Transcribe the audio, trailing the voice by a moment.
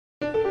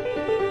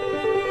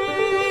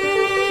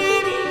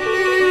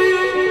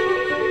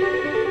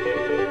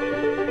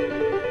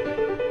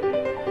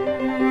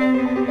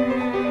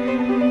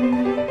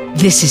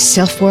This is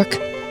SelfWork,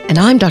 and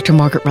I'm Dr.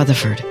 Margaret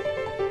Rutherford.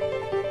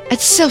 At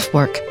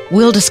SelfWork,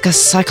 we'll discuss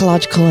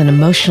psychological and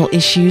emotional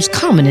issues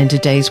common in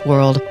today's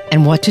world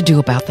and what to do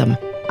about them.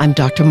 I'm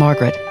Dr.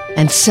 Margaret,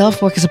 and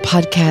SelfWork is a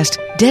podcast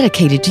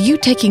dedicated to you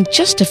taking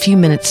just a few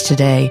minutes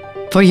today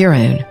for your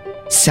own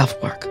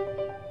self-work.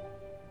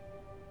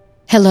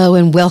 Hello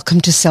and welcome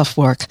to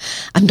SelfWork.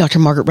 I'm Dr.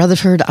 Margaret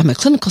Rutherford. I'm a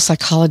clinical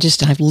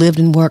psychologist and I've lived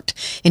and worked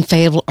in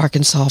Fayetteville,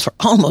 Arkansas for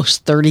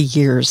almost 30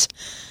 years.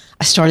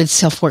 I started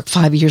SelfWork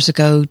 5 years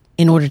ago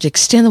in order to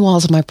extend the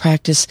walls of my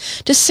practice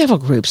to several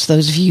groups.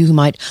 Those of you who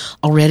might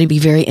already be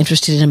very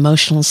interested in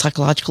emotional and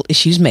psychological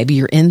issues, maybe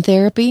you're in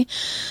therapy.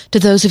 To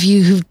those of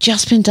you who've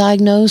just been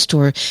diagnosed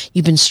or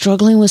you've been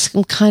struggling with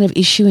some kind of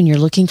issue and you're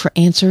looking for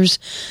answers.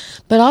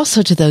 But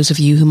also to those of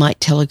you who might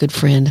tell a good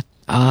friend,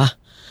 that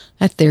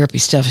therapy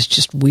stuff is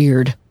just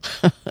weird.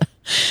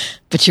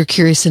 But you're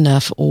curious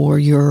enough or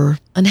you're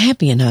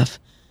unhappy enough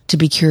to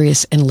be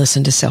curious and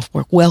listen to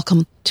SelfWork.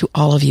 Welcome to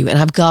all of you. And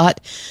I've got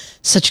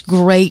such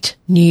great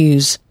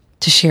news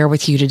to share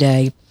with you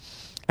today.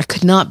 I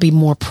could not be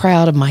more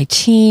proud of my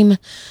team.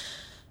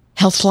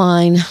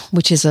 Healthline,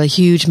 which is a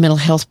huge mental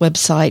health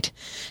website,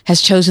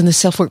 has chosen the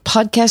SelfWork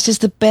podcast as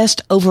the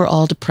best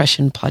overall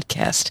depression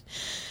podcast.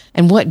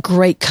 And what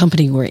great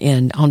company we're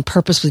in. On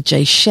Purpose with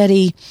Jay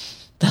Shetty,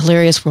 The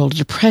Hilarious World of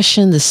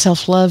Depression, The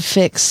Self-Love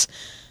Fix,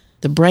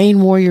 The Brain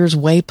Warriors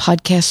Way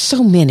podcast,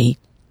 so many.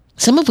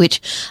 Some of which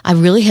I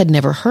really had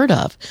never heard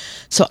of.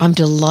 So I'm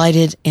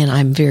delighted and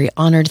I'm very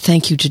honored.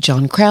 Thank you to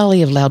John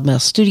Crowley of Loudmouth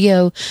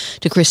Studio,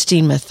 to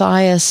Christine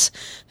Matthias,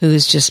 who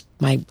is just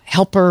my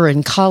helper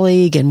and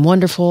colleague and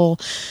wonderful,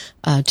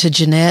 to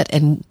Jeanette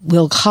and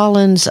Will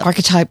Collins,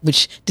 Archetype,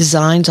 which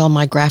designs all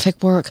my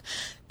graphic work.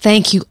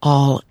 Thank you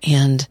all,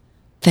 and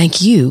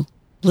thank you,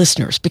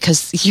 listeners,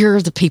 because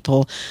you're the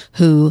people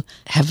who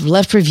have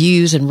left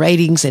reviews and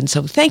ratings. And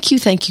so thank you.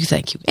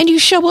 And you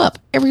show up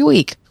every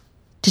week.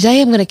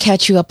 Today, I'm going to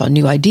catch you up on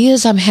new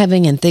ideas I'm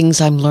having and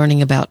things I'm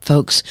learning about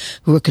folks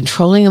who are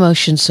controlling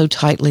emotions so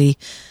tightly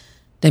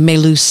they may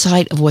lose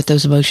sight of what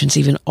those emotions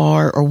even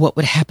are or what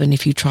would happen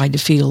if you tried to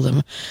feel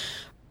them.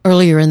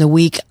 Earlier in the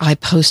week, I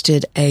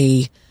posted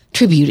a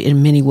tribute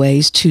in many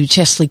ways to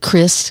Chesley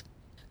Christ,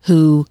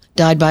 who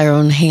died by her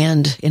own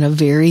hand in a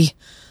very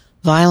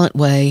violent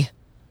way,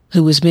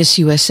 who was Miss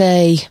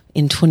USA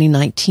in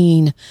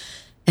 2019.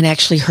 And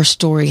actually, her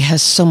story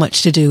has so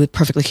much to do with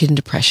perfectly hidden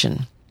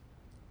depression.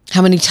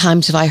 How many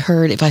times have I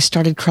heard, if I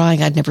started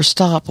crying, I'd never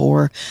stop,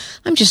 or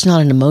I'm just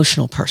not an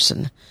emotional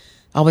person?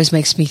 Always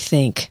makes me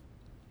think.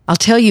 I'll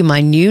tell you my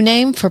new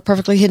name for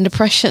perfectly hidden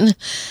depression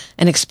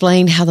and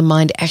explain how the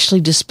mind actually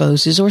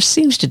disposes or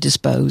seems to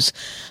dispose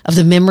of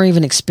the memory of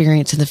an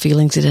experience and the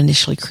feelings it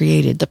initially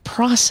created. The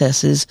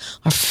processes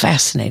are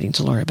fascinating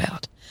to learn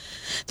about.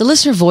 The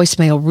listener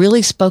voicemail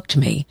really spoke to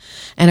me,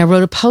 and I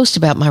wrote a post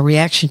about my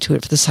reaction to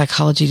it for the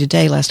Psychology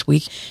Today last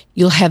week.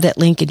 You'll have that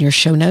link in your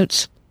show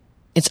notes.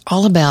 It's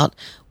all about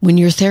when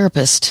your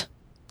therapist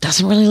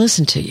doesn't really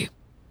listen to you.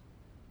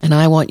 And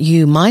I want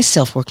you, my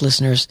SelfWork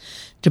listeners,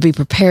 to be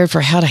prepared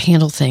for how to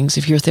handle things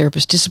if your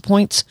therapist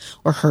disappoints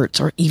or hurts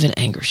or even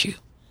angers you.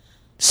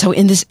 So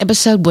in this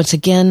episode, once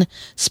again,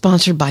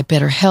 sponsored by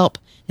BetterHelp,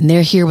 and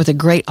they're here with a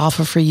great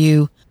offer for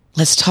you,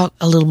 let's talk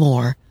a little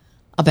more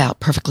about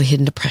perfectly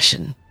hidden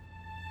depression.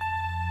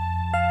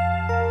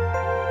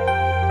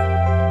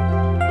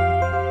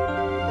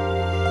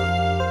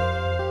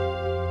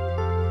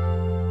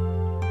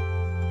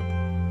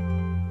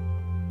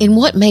 In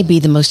what may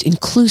be the most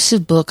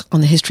inclusive book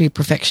on the history of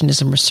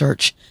perfectionism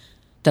research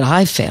that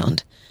I've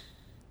found,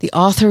 the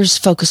authors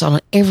focus on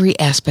every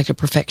aspect of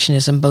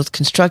perfectionism, both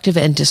constructive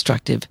and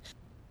destructive.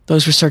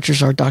 Those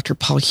researchers are Dr.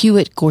 Paul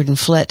Hewitt, Gordon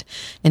Flett,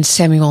 and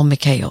Samuel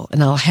McHale,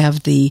 and I'll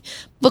have the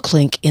book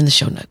link in the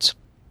show notes.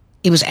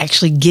 It was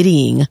actually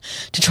giddying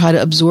to try to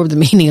absorb the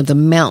meaning of the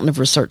mountain of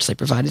research they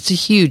provide. It's a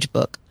huge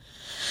book.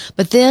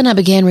 But then I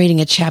began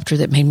reading a chapter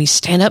that made me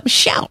stand up and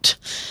shout.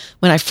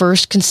 When I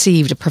first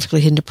conceived of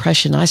perfectly hidden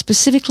depression, I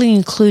specifically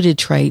included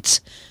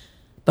traits,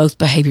 both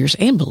behaviors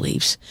and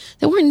beliefs,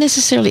 that weren't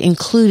necessarily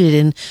included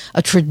in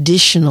a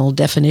traditional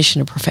definition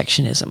of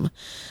perfectionism.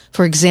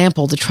 For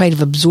example, the trait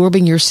of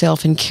absorbing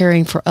yourself and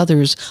caring for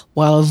others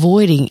while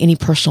avoiding any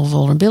personal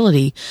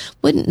vulnerability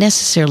wouldn't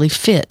necessarily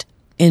fit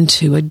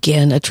into,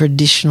 again, a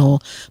traditional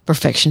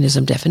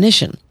perfectionism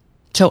definition.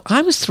 So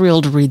I was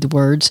thrilled to read the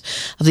words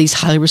of these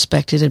highly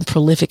respected and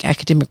prolific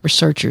academic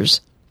researchers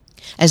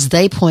as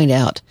they point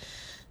out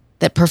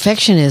that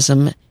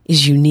perfectionism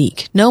is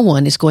unique. No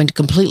one is going to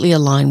completely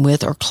align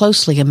with or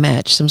closely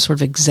match some sort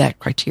of exact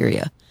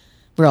criteria.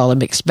 We're all a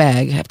mixed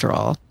bag, after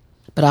all.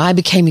 But I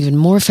became even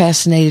more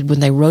fascinated when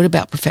they wrote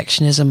about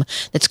perfectionism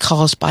that's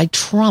caused by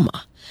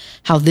trauma,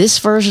 how this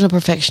version of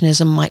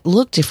perfectionism might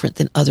look different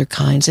than other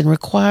kinds and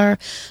require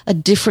a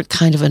different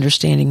kind of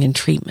understanding and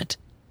treatment.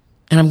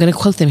 And I'm going to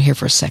quote them here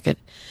for a second.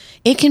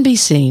 It can be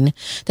seen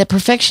that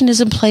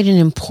perfectionism played an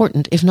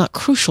important, if not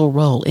crucial,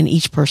 role in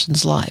each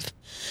person's life.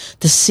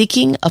 The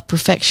seeking of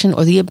perfection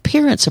or the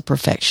appearance of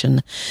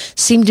perfection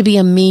seem to be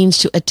a means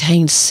to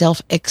attain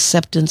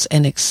self-acceptance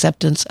and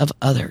acceptance of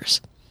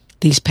others.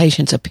 These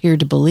patients appear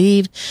to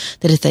believe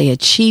that if they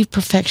achieve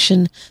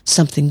perfection,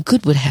 something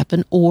good would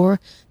happen or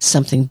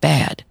something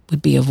bad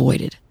would be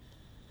avoided.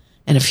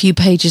 And a few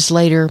pages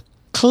later,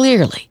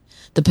 clearly,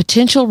 the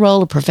potential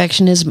role of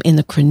perfectionism in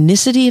the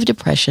chronicity of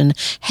depression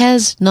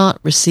has not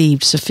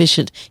received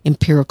sufficient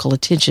empirical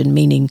attention,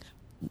 meaning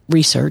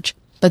research,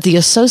 but the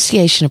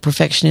association of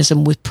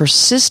perfectionism with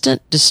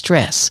persistent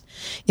distress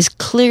is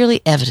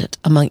clearly evident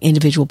among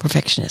individual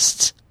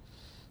perfectionists.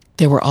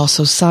 There were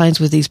also signs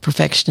with these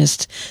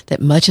perfectionists that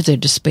much of their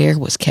despair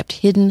was kept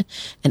hidden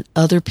and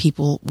other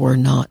people were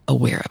not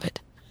aware of it.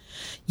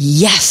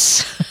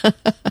 Yes!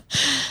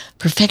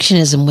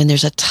 Perfectionism when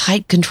there's a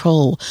tight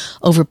control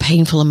over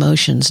painful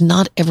emotions,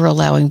 not ever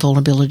allowing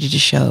vulnerability to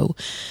show,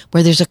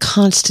 where there's a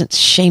constant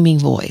shaming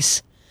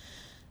voice.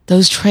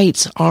 Those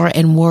traits are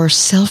and were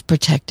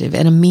self-protective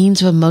and a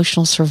means of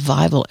emotional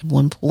survival at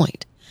one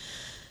point.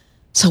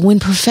 So when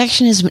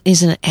perfectionism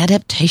is an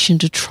adaptation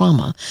to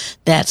trauma,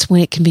 that's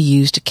when it can be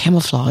used to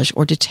camouflage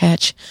or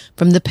detach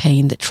from the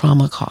pain that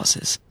trauma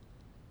causes.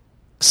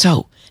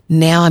 So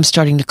now I'm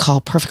starting to call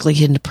perfectly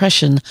hidden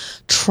depression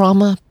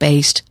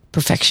trauma-based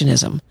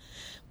perfectionism,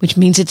 which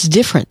means it's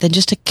different than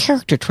just a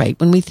character trait.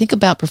 When we think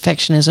about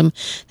perfectionism,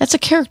 that's a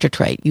character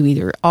trait. You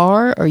either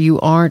are or you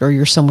aren't, or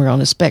you're somewhere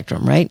on a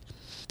spectrum, right?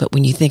 But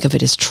when you think of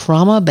it as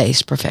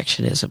trauma-based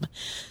perfectionism,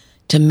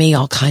 to me,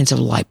 all kinds of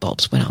light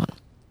bulbs went on.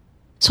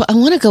 So I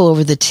want to go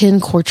over the 10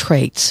 core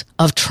traits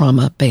of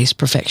trauma-based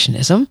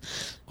perfectionism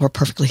or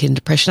perfectly hidden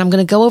depression. I'm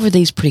going to go over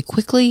these pretty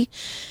quickly.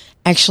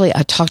 Actually,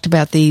 I talked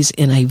about these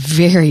in a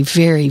very,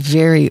 very,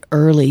 very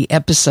early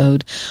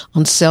episode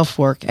on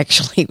SelfWork.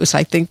 Actually, it was,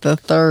 I think, the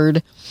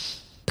third,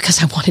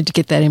 because I wanted to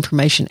get that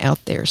information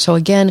out there. So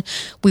again,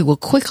 we will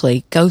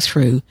quickly go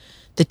through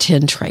the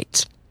 10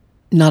 traits.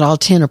 Not all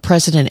 10 are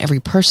present in every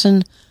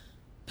person,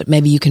 but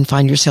maybe you can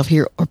find yourself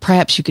here, or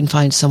perhaps you can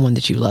find someone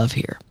that you love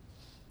here.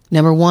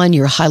 Number 1,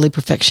 you're highly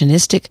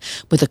perfectionistic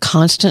with a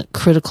constant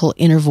critical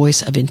inner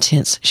voice of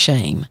intense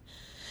shame.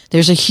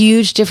 There's a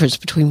huge difference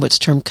between what's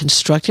termed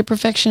constructive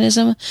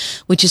perfectionism,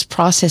 which is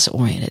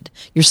process-oriented.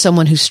 You're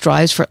someone who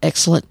strives for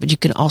excellence, but you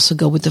can also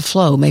go with the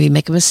flow, maybe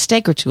make a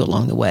mistake or two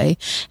along the way,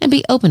 and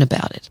be open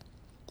about it.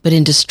 But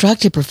in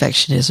destructive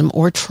perfectionism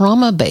or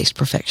trauma-based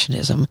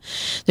perfectionism,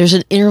 there's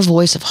an inner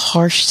voice of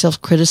harsh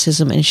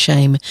self-criticism and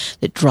shame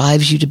that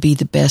drives you to be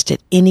the best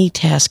at any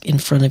task in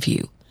front of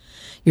you.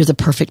 You're the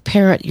perfect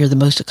parent, you're the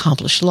most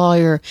accomplished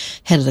lawyer,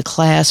 head of the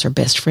class, or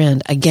best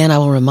friend. Again, I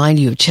will remind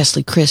you of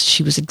Chesley Christ.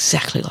 She was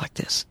exactly like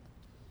this.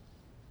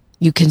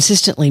 You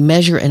consistently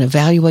measure and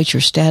evaluate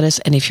your status,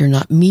 and if you're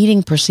not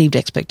meeting perceived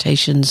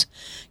expectations,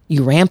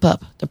 you ramp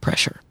up the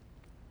pressure.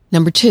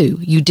 Number 2,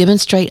 you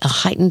demonstrate a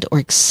heightened or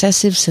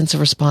excessive sense of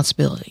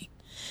responsibility.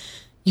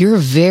 You're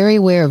very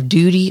aware of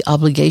duty,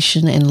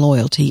 obligation, and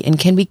loyalty, and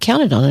can be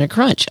counted on in a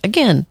crunch.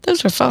 Again,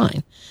 those are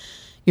fine.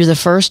 You're the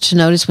first to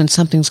notice when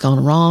something's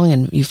gone wrong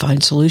and you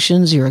find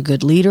solutions. You're a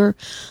good leader,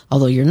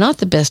 although you're not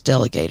the best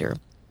delegator.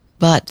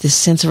 But this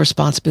sense of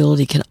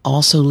responsibility can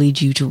also lead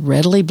you to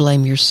readily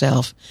blame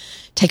yourself,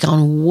 take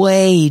on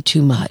way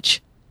too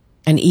much,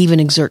 and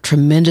even exert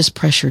tremendous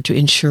pressure to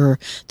ensure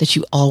that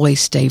you always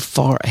stay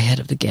far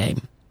ahead of the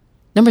game.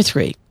 Number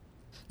 3,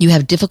 you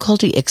have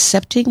difficulty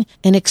accepting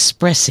and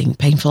expressing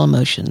painful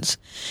emotions,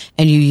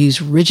 and you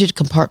use rigid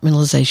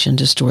compartmentalization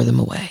to store them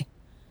away.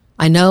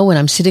 I know when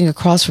I'm sitting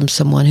across from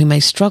someone who may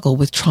struggle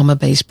with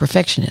trauma-based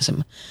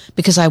perfectionism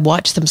because I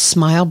watch them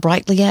smile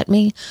brightly at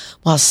me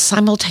while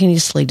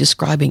simultaneously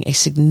describing a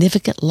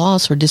significant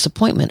loss or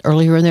disappointment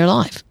earlier in their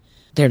life.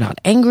 They're not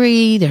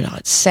angry, they're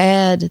not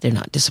sad, they're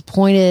not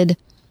disappointed.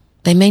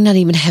 They may not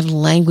even have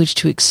language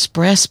to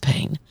express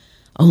pain,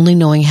 only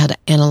knowing how to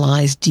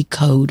analyze,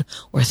 decode,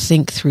 or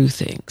think through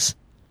things.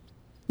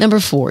 Number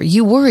 4,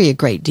 you worry a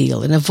great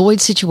deal and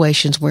avoid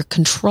situations where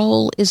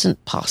control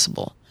isn't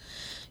possible.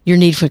 Your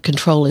need for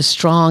control is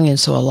strong, and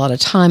so a lot of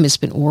time is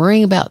spent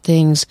worrying about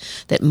things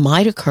that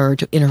might occur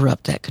to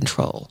interrupt that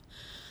control.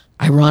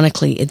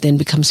 Ironically, it then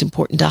becomes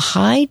important to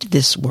hide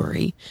this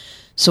worry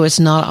so it's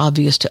not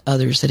obvious to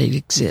others that it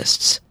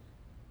exists.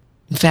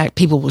 In fact,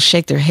 people will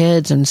shake their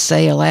heads and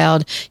say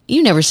aloud,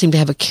 "You never seem to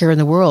have a care in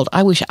the world.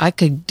 I wish I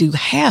could do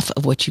half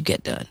of what you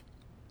get done."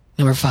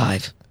 Number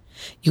 5,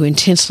 you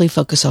intensely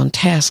focus on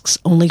tasks,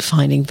 only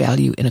finding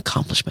value in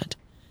accomplishment.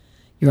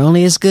 You're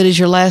only as good as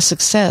your last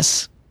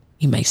success,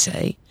 you may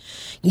say.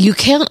 You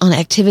count on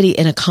activity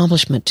and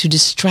accomplishment to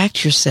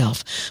distract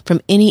yourself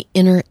from any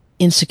inner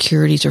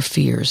insecurities or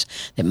fears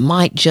that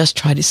might just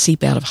try to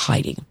seep out of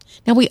hiding.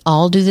 Now, we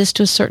all do this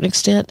to a certain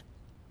extent.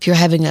 If you're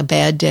having a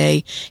bad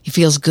day, it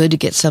feels good to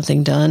get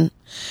something done,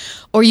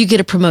 or you get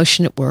a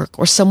promotion at work,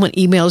 or someone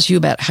emails you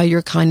about how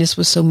your kindness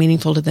was so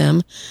meaningful to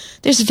them.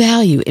 There's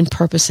value in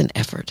purpose and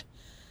effort,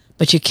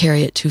 but you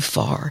carry it too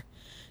far.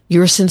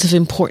 Your sense of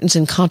importance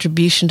and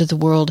contribution to the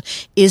world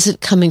isn't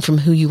coming from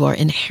who you are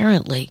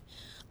inherently,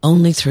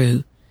 only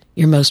through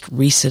your most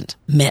recent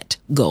met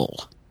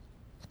goal.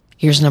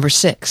 Here's number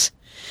 6.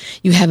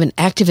 You have an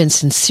active and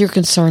sincere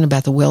concern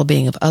about the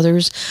well-being of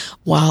others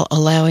while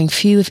allowing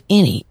few, if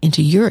any,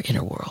 into your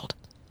inner world.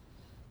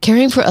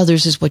 Caring for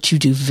others is what you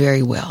do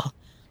very well.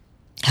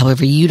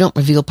 However, you don't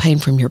reveal pain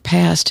from your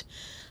past.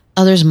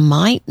 Others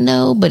might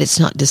know, but it's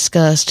not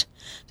discussed.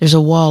 There's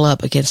a wall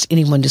up against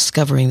anyone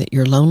discovering that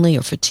you're lonely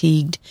or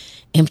fatigued,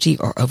 empty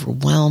or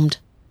overwhelmed.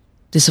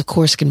 This, of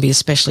course, can be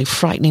especially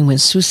frightening when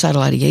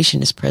suicidal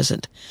ideation is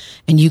present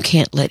and you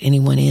can't let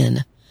anyone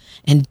in.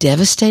 And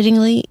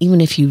devastatingly,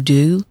 even if you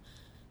do,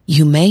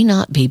 you may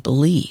not be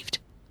believed.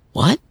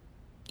 What?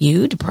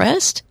 You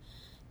depressed?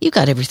 You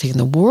got everything in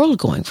the world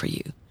going for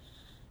you.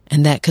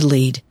 And that could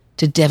lead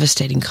to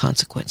devastating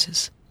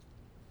consequences.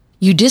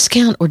 You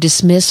discount or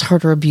dismiss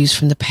hurt or abuse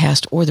from the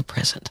past or the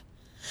present.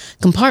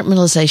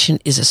 Compartmentalization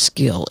is a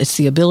skill. It's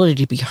the ability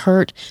to be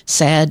hurt,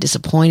 sad,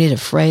 disappointed,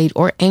 afraid,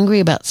 or angry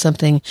about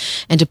something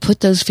and to put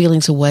those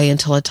feelings away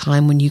until a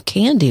time when you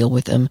can deal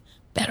with them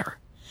better.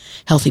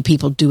 Healthy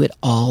people do it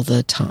all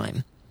the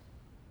time.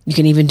 You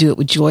can even do it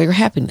with joy or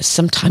happiness.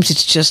 Sometimes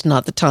it's just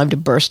not the time to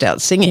burst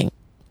out singing.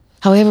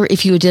 However,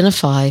 if you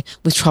identify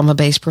with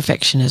trauma-based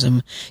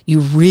perfectionism,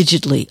 you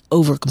rigidly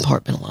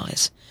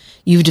over-compartmentalize.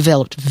 You've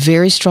developed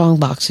very strong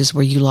boxes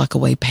where you lock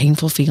away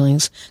painful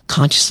feelings,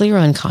 consciously or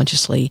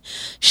unconsciously,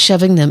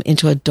 shoving them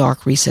into a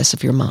dark recess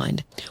of your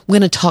mind. We're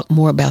going to talk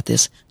more about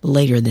this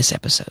later in this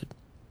episode.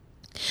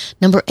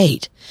 Number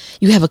 8,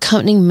 you have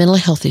accompanying mental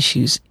health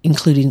issues,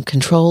 including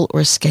control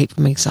or escape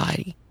from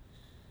anxiety.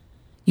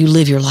 You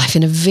live your life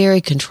in a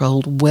very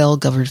controlled,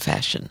 well-governed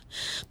fashion.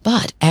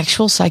 But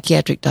actual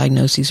psychiatric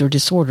diagnoses or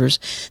disorders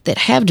that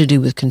have to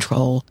do with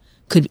control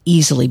could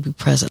easily be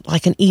present,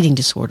 like an eating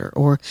disorder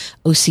or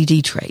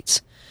OCD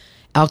traits.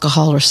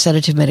 Alcohol or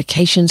sedative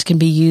medications can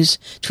be used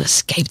to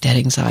escape that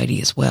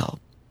anxiety as well.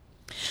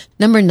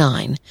 Number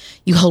 9,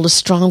 you hold a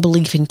strong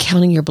belief in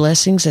counting your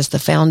blessings as the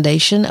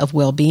foundation of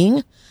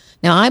well-being.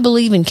 Now, I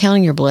believe in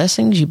counting your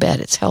blessings. You bet,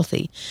 it's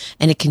healthy,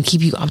 and it can keep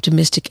you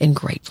optimistic and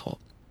grateful.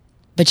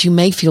 But you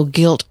may feel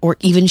guilt or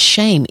even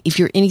shame if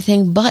you're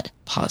anything but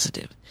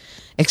positive.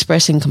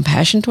 Expressing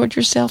compassion toward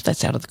yourself,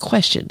 that's out of the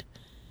question.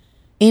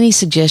 Any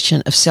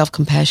suggestion of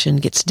self-compassion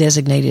gets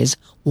designated as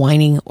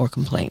whining or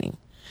complaining,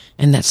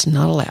 and that's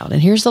not allowed.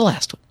 And here's the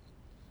last one.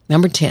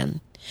 Number 10,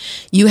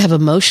 you have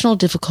emotional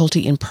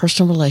difficulty in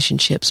personal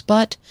relationships,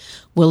 but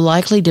will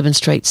likely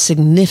demonstrate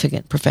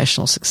significant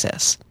professional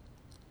success.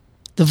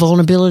 The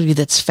vulnerability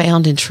that's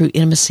found in true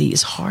intimacy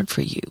is hard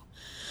for you.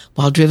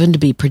 While driven to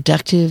be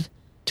productive,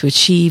 to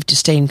achieve, to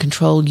stay in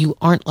control, you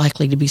aren't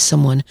likely to be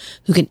someone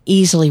who can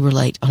easily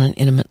relate on an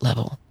intimate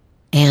level.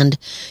 And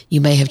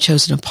you may have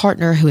chosen a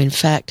partner who, in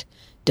fact,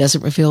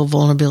 doesn't reveal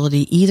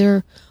vulnerability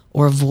either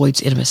or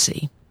avoids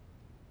intimacy.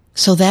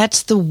 So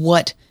that's the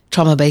what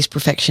trauma-based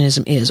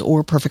perfectionism is,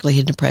 or perfectly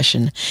hidden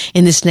depression.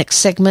 In this next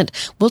segment,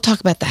 we'll talk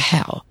about the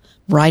how,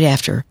 right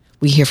after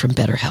we hear from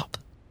BetterHelp.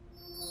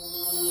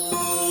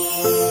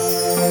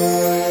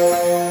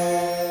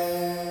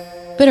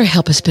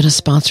 BetterHelp has been a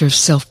sponsor of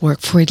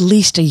SelfWork for at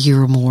least a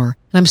year or more,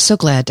 and I'm so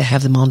glad to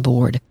have them on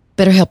board.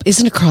 BetterHelp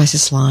isn't a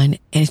crisis line,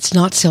 and it's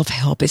not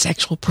self-help. It's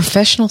actual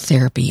professional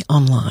therapy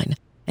online.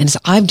 And as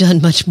I've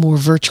done much more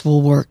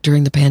virtual work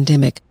during the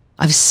pandemic,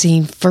 I've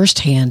seen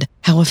firsthand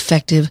how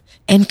effective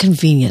and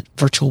convenient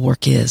virtual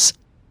work is.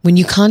 When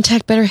you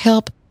contact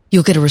BetterHelp,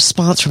 you'll get a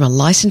response from a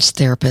licensed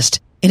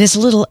therapist in as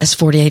little as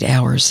 48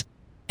 hours,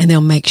 and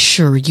they'll make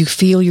sure you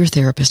feel your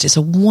therapist is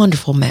a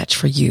wonderful match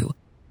for you.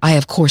 I,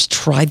 of course,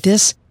 tried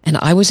this, and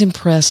I was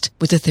impressed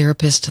with the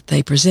therapist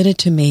they presented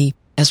to me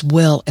as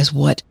well as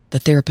what the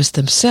therapists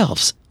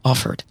themselves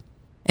offered.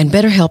 And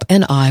BetterHelp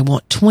and I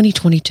want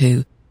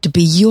 2022 to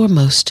be your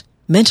most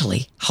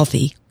mentally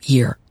healthy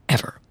year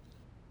ever.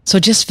 So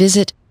just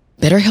visit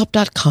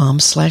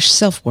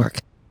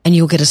BetterHelp.com/selfwork and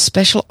you'll get a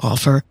special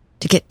offer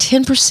to get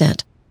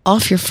 10%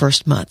 off your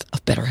first month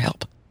of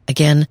BetterHelp.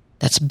 Again,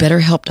 that's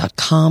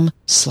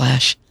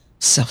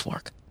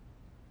BetterHelp.com/selfwork.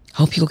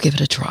 Hope you'll give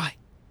it a try,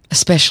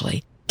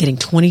 especially getting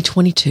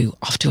 2022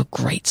 off to a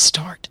great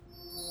start.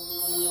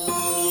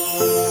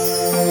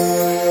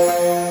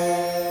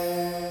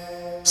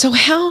 So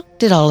how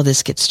did all of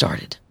this get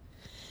started?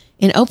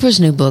 In Oprah's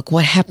new book,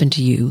 What Happened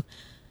to You?,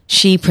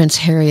 she, Prince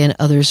Harry, and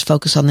others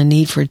focus on the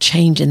need for a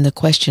change in the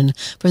question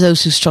for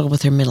those who struggle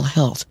with their mental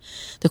health.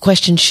 The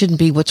question shouldn't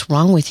be what's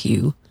wrong with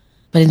you,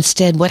 but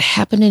instead what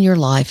happened in your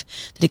life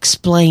that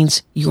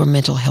explains your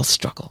mental health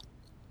struggle.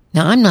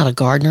 Now, I'm not a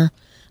gardener.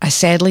 I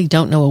sadly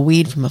don't know a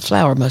weed from a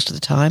flower most of the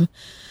time,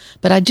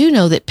 but I do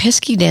know that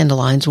pesky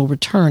dandelions will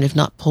return if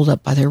not pulled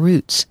up by their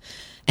roots.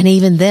 And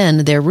even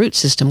then, their root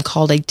system,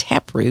 called a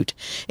taproot,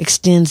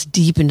 extends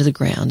deep into the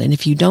ground. And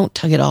if you don't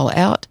tug it all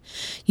out,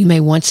 you may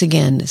once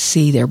again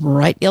see their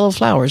bright yellow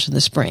flowers in the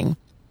spring.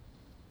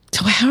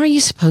 So how are you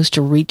supposed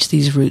to reach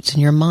these roots in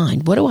your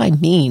mind? What do I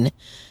mean?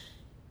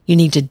 You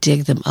need to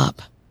dig them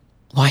up.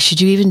 Why should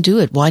you even do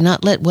it? Why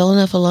not let well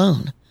enough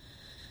alone?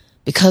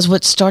 Because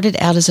what started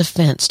out as a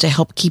fence to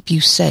help keep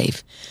you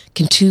safe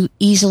can too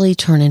easily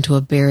turn into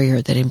a barrier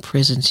that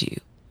imprisons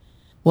you.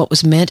 What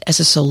was meant as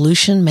a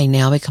solution may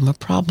now become a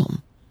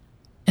problem.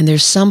 And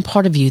there's some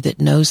part of you that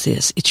knows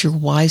this. It's your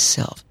wise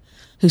self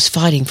who's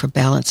fighting for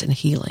balance and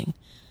healing.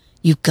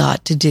 You've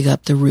got to dig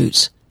up the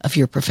roots of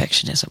your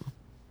perfectionism.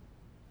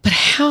 But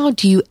how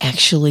do you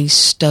actually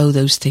stow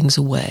those things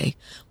away?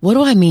 What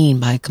do I mean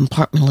by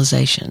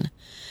compartmentalization?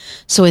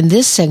 So in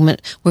this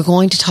segment, we're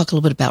going to talk a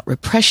little bit about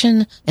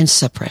repression and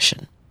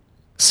suppression.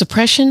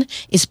 Suppression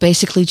is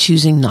basically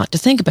choosing not to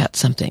think about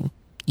something.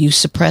 You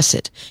suppress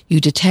it. You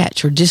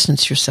detach or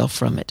distance yourself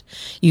from it.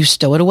 You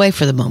stow it away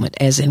for the moment,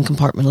 as in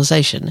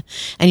compartmentalization.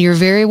 And you're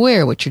very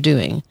aware of what you're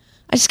doing.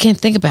 I just can't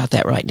think about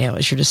that right now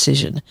is your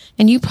decision.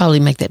 And you probably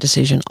make that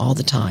decision all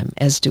the time,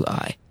 as do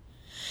I.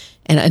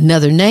 And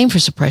another name for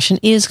suppression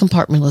is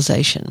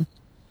compartmentalization.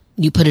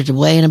 You put it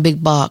away in a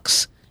big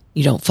box.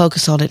 You don't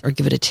focus on it or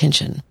give it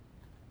attention.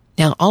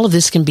 Now, all of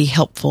this can be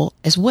helpful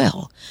as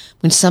well.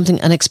 When something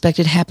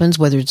unexpected happens,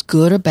 whether it's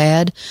good or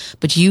bad,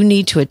 but you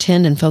need to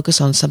attend and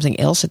focus on something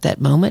else at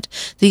that moment,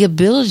 the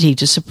ability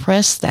to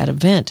suppress that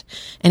event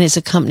and its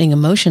accompanying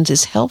emotions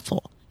is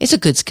helpful. It's a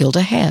good skill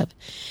to have.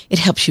 It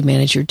helps you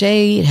manage your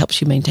day. It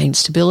helps you maintain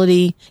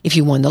stability. If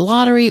you won the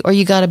lottery or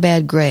you got a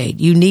bad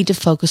grade, you need to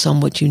focus on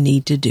what you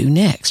need to do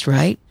next,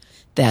 right?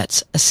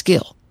 That's a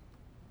skill.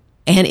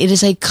 And it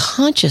is a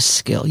conscious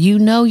skill. You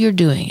know you're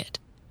doing it.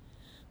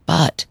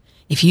 But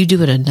if you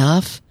do it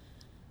enough,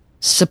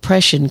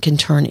 suppression can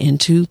turn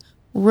into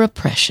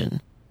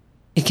repression.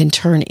 It can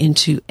turn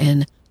into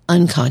an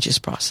unconscious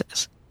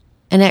process.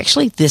 And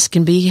actually, this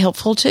can be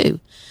helpful too.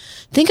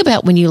 Think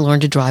about when you learn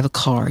to drive a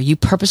car. You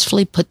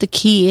purposefully put the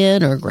key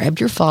in or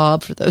grabbed your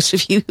fob, for those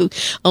of you who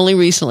only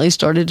recently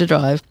started to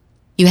drive.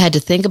 You had to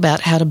think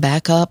about how to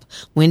back up,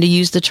 when to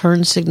use the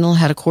turn signal,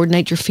 how to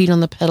coordinate your feet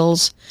on the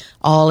pedals,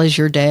 all as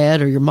your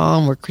dad or your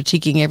mom were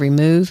critiquing every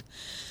move.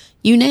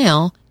 You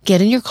now get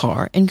in your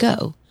car and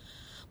go.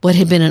 What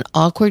had been an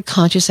awkward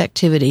conscious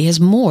activity has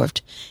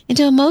morphed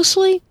into a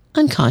mostly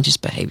unconscious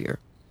behavior.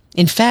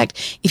 In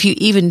fact, if you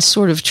even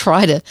sort of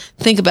try to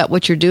think about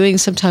what you're doing,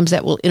 sometimes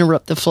that will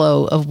interrupt the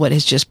flow of what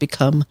has just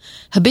become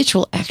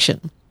habitual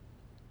action.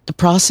 The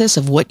process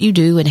of what you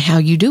do and how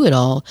you do it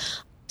all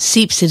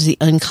seeps into the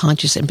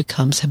unconscious and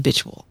becomes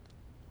habitual.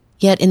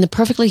 Yet in the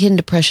perfectly hidden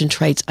depression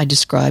traits I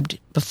described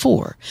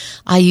before,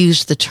 I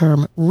used the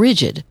term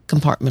rigid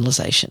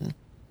compartmentalization.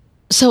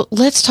 So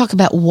let's talk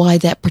about why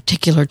that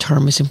particular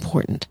term is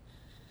important.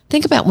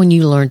 Think about when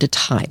you learn to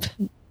type.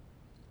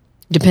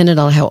 Depending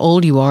on how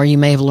old you are, you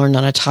may have learned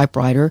on a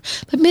typewriter,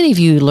 but many of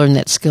you learned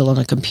that skill on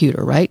a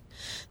computer, right?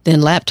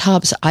 Then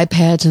laptops,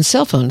 iPads, and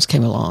cell phones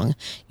came along.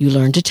 You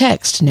learned to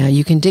text. Now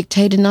you can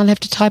dictate and not have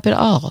to type at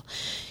all.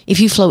 If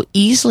you flow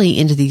easily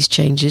into these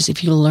changes,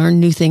 if you learn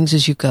new things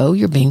as you go,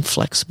 you're being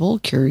flexible,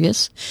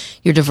 curious,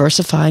 you're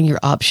diversifying your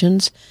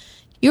options.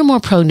 You're more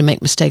prone to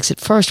make mistakes at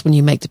first when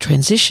you make the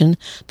transition,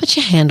 but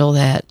you handle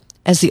that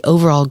as the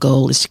overall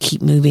goal is to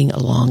keep moving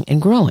along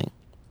and growing.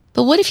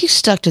 But what if you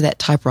stuck to that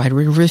typewriter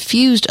and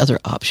refused other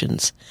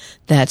options?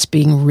 That's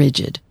being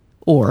rigid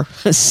or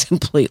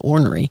simply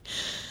ornery.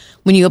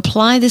 When you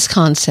apply this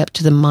concept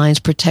to the mind's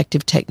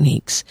protective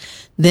techniques,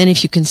 then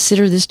if you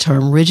consider this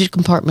term rigid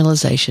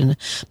compartmentalization,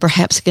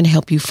 perhaps it can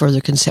help you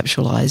further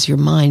conceptualize your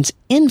mind's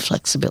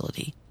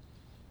inflexibility.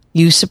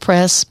 You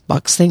suppress,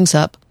 box things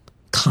up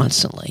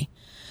constantly.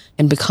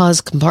 And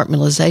because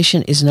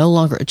compartmentalization is no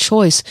longer a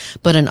choice,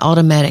 but an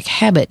automatic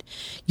habit,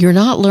 you're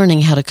not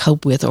learning how to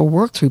cope with or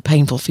work through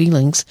painful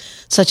feelings,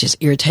 such as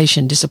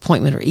irritation,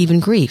 disappointment, or even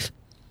grief.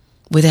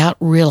 Without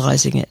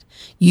realizing it,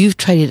 you've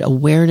traded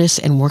awareness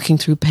and working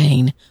through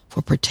pain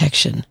for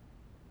protection.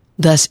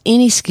 Thus,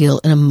 any skill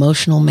in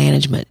emotional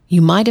management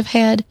you might have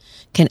had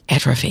can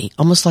atrophy,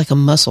 almost like a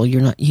muscle you're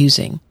not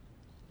using.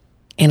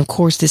 And of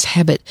course, this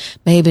habit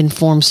may have been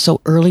formed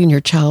so early in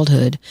your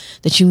childhood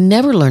that you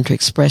never learned to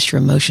express your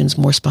emotions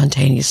more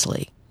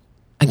spontaneously.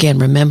 Again,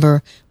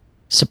 remember,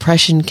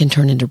 suppression can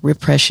turn into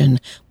repression,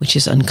 which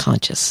is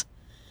unconscious.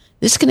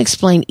 This can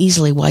explain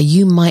easily why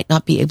you might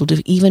not be able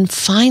to even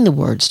find the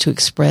words to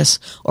express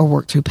or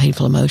work through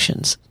painful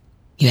emotions.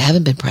 You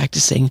haven't been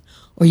practicing,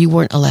 or you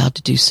weren't allowed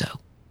to do so.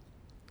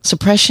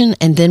 Suppression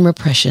and then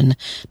repression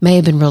may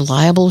have been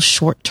reliable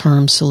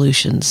short-term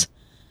solutions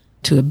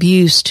to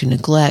abuse, to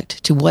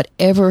neglect, to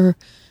whatever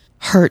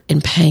hurt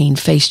and pain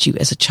faced you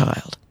as a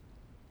child.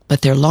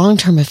 But their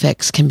long-term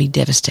effects can be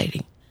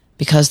devastating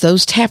because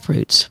those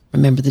taproots,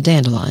 remember the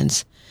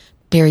dandelions,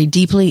 buried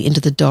deeply into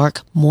the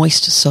dark,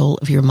 moist soul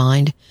of your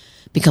mind,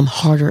 become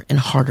harder and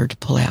harder to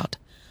pull out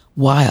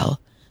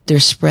while they're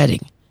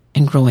spreading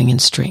and growing in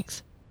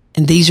strength.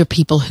 And these are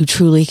people who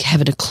truly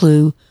haven't a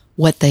clue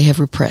what they have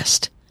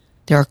repressed.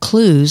 There are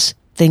clues,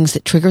 things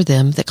that trigger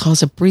them that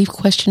cause a brief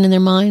question in their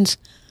minds.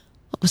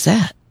 What was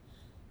that?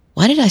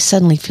 Why did I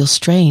suddenly feel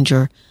strange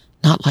or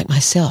not like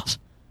myself?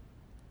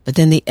 But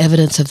then the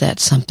evidence of that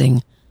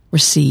something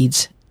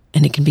recedes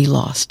and it can be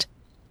lost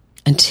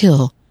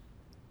until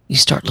you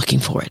start looking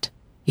for it.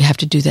 You have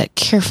to do that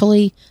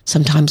carefully,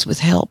 sometimes with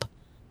help,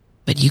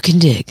 but you can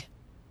dig.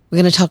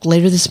 We're going to talk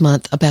later this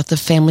month about the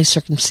family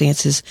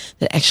circumstances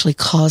that actually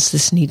cause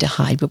this need to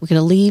hide, but we're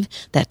going to leave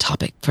that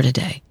topic for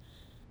today.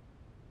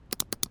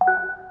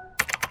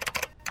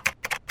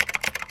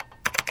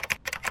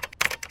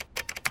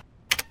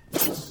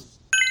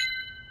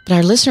 But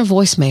our listener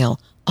voicemail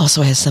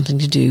also has something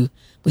to do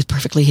with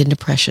perfectly hidden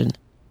depression.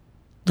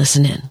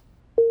 Listen in.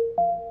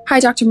 Hi,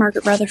 Dr.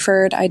 Margaret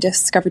Rutherford. I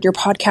discovered your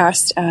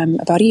podcast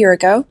about a year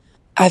ago.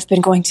 I've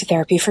been going to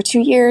therapy for 2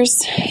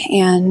 years,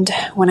 and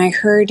when I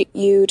heard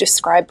you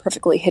describe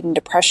perfectly hidden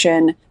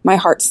depression, my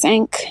heart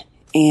sank,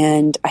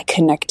 and I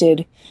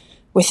connected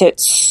with it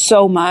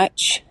so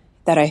much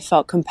that I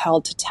felt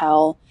compelled to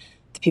tell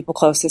the people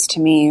closest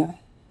to me,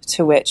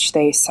 to which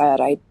they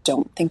said, "I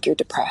don't think you're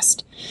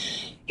depressed.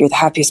 You're the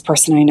happiest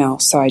person I know."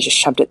 So I just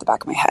shoved it at the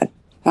back of my head.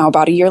 Now,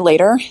 about a year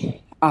later,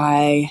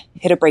 I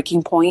hit a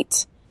breaking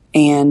point,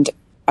 and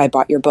I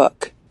bought your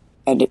book,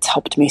 and it's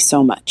helped me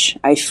so much.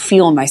 I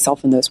feel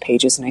myself in those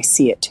pages, and I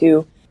see it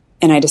too.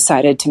 And I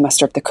decided to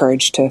muster up the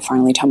courage to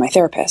finally tell my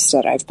therapist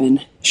that I've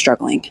been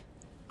struggling.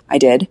 I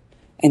did,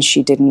 and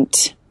she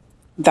didn't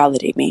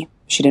validate me.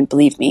 She didn't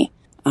believe me.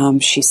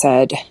 She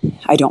said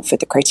I don't fit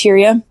the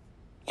criteria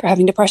for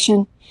having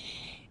depression,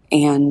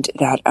 and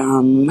that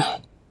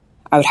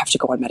I would have to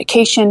go on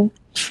medication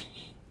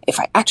if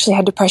I actually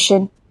had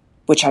depression,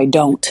 which I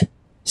don't.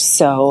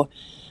 So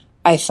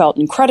I felt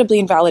incredibly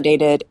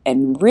invalidated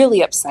and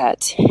really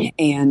upset,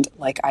 and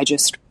like I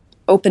just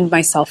opened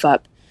myself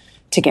up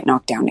to get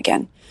knocked down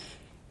again.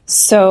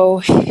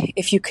 So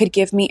if you could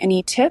give me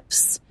any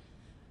tips,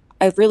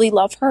 I really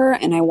love her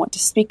and I want to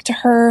speak to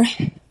her.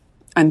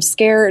 I'm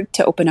scared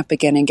to open up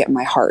again and get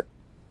my heart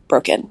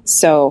broken.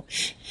 So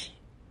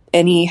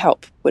any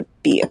help would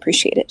be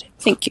appreciated.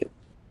 Thank you.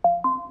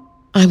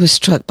 I was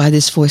struck by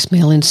this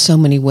voicemail in so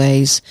many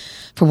ways.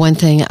 For one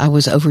thing, I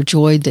was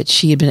overjoyed that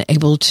she had been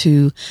able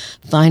to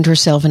find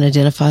herself and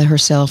identify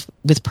herself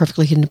with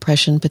perfectly hidden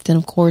depression. But then,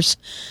 of course,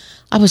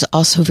 I was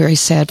also very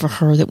sad for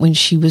her that when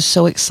she was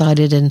so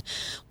excited and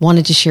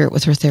wanted to share it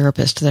with her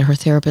therapist, that her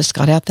therapist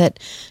got out that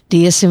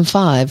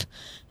DSM-5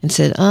 and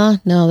said,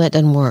 no, that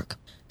doesn't work.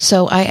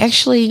 So I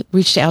actually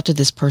reached out to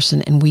this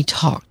person and we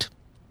talked.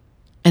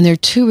 And there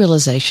are two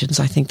realizations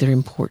I think that are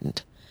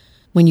important.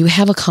 When you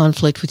have a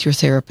conflict with your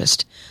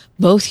therapist,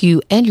 both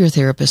you and your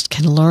therapist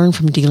can learn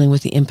from dealing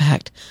with the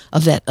impact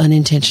of that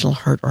unintentional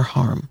hurt or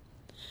harm.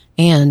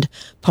 And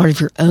part of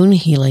your own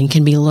healing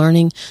can be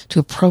learning to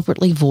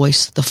appropriately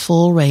voice the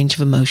full range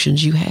of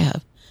emotions you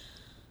have.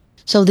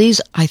 So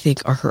these, I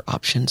think, are her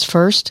options.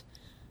 First,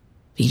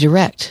 be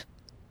direct.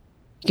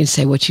 You can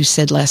say what you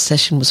said last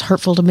session was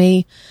hurtful to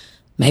me.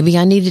 Maybe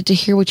I needed to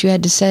hear what you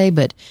had to say,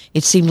 but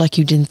it seemed like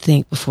you didn't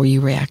think before you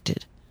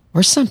reacted.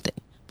 Or something.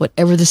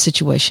 Whatever the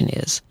situation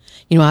is.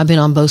 You know, I've been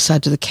on both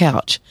sides of the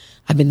couch.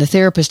 I've been the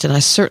therapist and I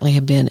certainly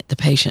have been the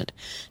patient.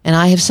 And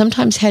I have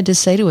sometimes had to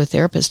say to a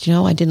therapist,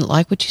 I didn't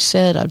like what you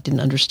said. I didn't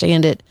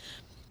understand it.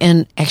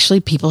 And actually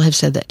people have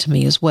said that to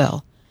me as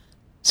well.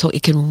 So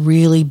it can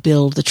really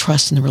build the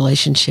trust in the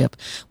relationship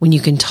when you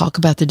can talk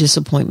about the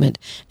disappointment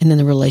and then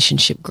the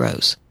relationship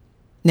grows.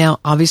 Now,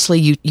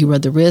 obviously you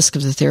run the risk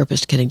of the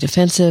therapist getting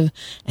defensive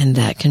and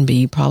that can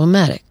be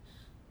problematic.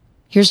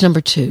 Here's number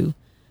 2.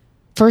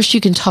 First,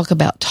 you can talk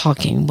about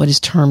talking, what is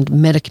termed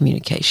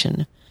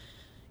metacommunication.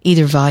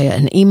 Either via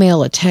an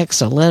email, a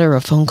text, a letter,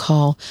 a phone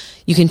call,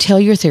 you can tell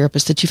your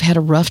therapist that you've had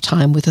a rough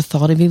time with the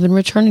thought of even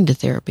returning to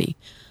therapy,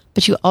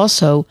 but you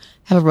also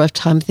have a rough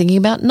time thinking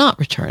about not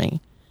returning.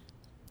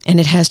 And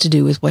it has to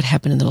do with what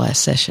happened in the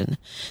last session.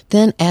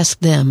 Then ask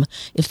them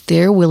if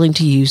they're willing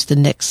to use the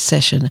next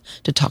session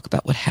to talk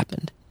about what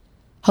happened.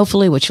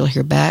 Hopefully what you'll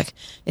hear back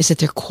is that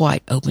they're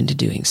quite open to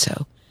doing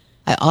so.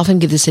 I often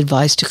give this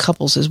advice to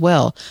couples as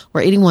well, or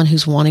anyone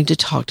who's wanting to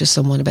talk to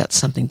someone about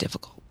something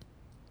difficult.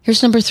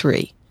 Here's number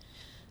 3.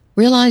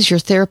 Realize your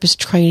therapist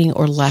training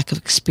or lack of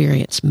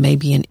experience may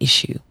be an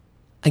issue.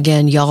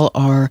 Again, y'all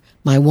are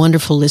my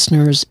wonderful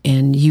listeners,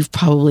 and you've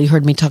probably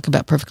heard me talk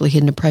about perfectly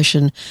hidden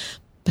depression,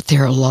 but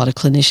there are a lot of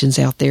clinicians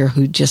out there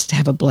who just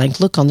have a blank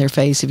look on their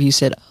face if you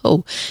said,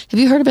 "Oh, have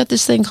you heard about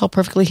this thing called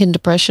perfectly hidden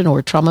depression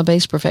or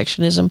trauma-based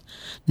perfectionism?"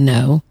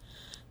 No.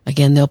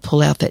 Again, they'll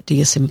pull out that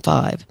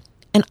DSM-5.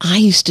 And I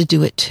used to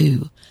do it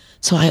too,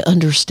 so I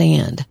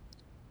understand.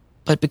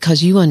 But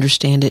because you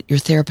understand it, your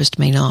therapist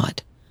may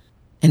not.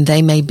 And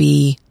they may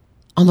be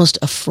almost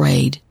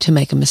afraid to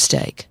make a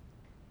mistake.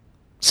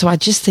 So I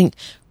just think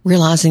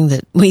realizing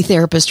that we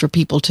therapists are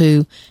people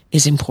too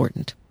is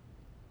important.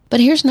 But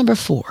here's number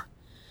 4.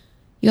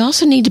 You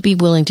also need to be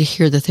willing to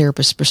hear the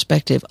therapist's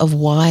perspective of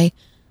why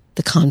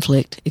the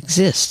conflict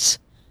exists.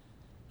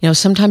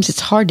 Sometimes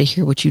it's hard to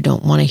hear what you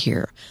don't want to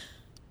hear.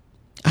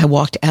 I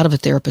walked out of a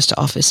therapist's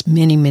office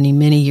many, many,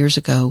 many years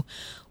ago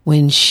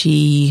when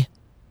she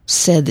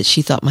said that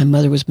she thought my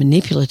mother was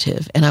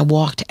manipulative, and I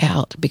walked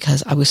out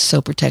because I was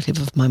so protective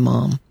of my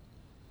mom.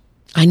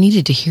 I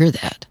needed to hear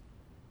that.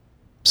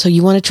 So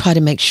you want to try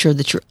to make sure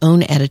that your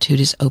own attitude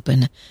is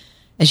open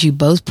as you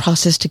both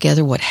process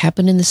together what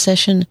happened in the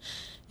session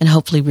and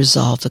hopefully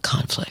resolve the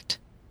conflict.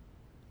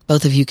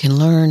 Both of you can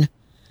learn,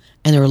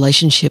 and the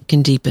relationship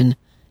can deepen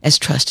as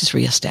trust is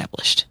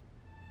reestablished.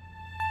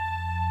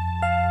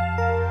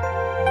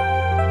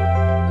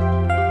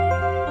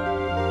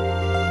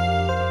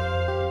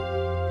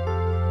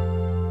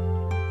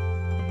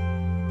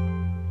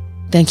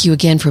 Thank you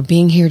again for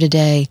being here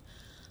today.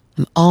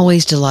 I'm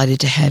always delighted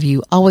to have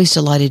you, always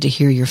delighted to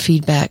hear your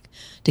feedback,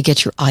 to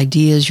get your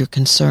ideas, your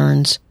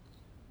concerns,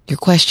 your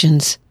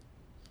questions.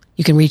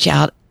 You can reach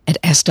out at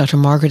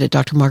AskDrMargaret at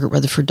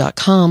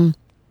drmargaretrutherford.com.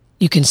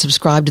 You can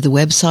subscribe to the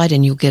website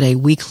and you'll get a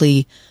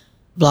weekly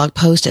blog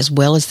post as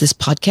well as this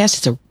podcast.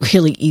 It's a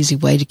really easy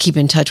way to keep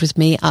in touch with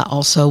me. I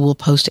also will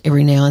post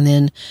every now and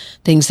then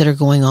things that are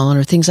going on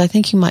or things I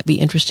think you might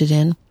be interested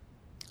in.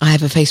 I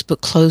have a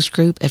Facebook closed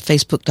group at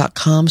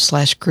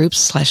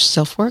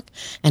facebook.com/groups/selfwork,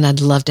 and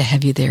I'd love to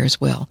have you there as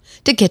well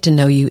to get to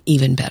know you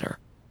even better.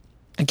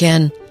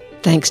 Again,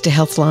 thanks to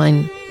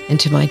Healthline and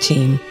to my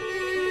team.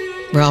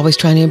 We're always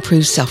trying to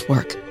improve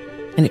self-work,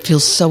 and it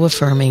feels so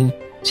affirming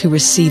to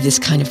receive this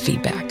kind of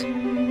feedback.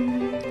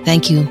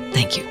 Thank you.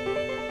 Thank you.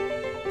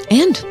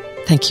 And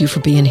thank you for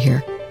being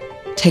here.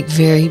 Take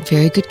very,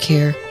 very good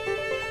care.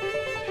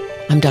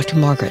 I'm Dr.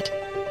 Margaret,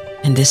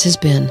 and this has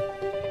been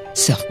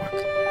SelfWork.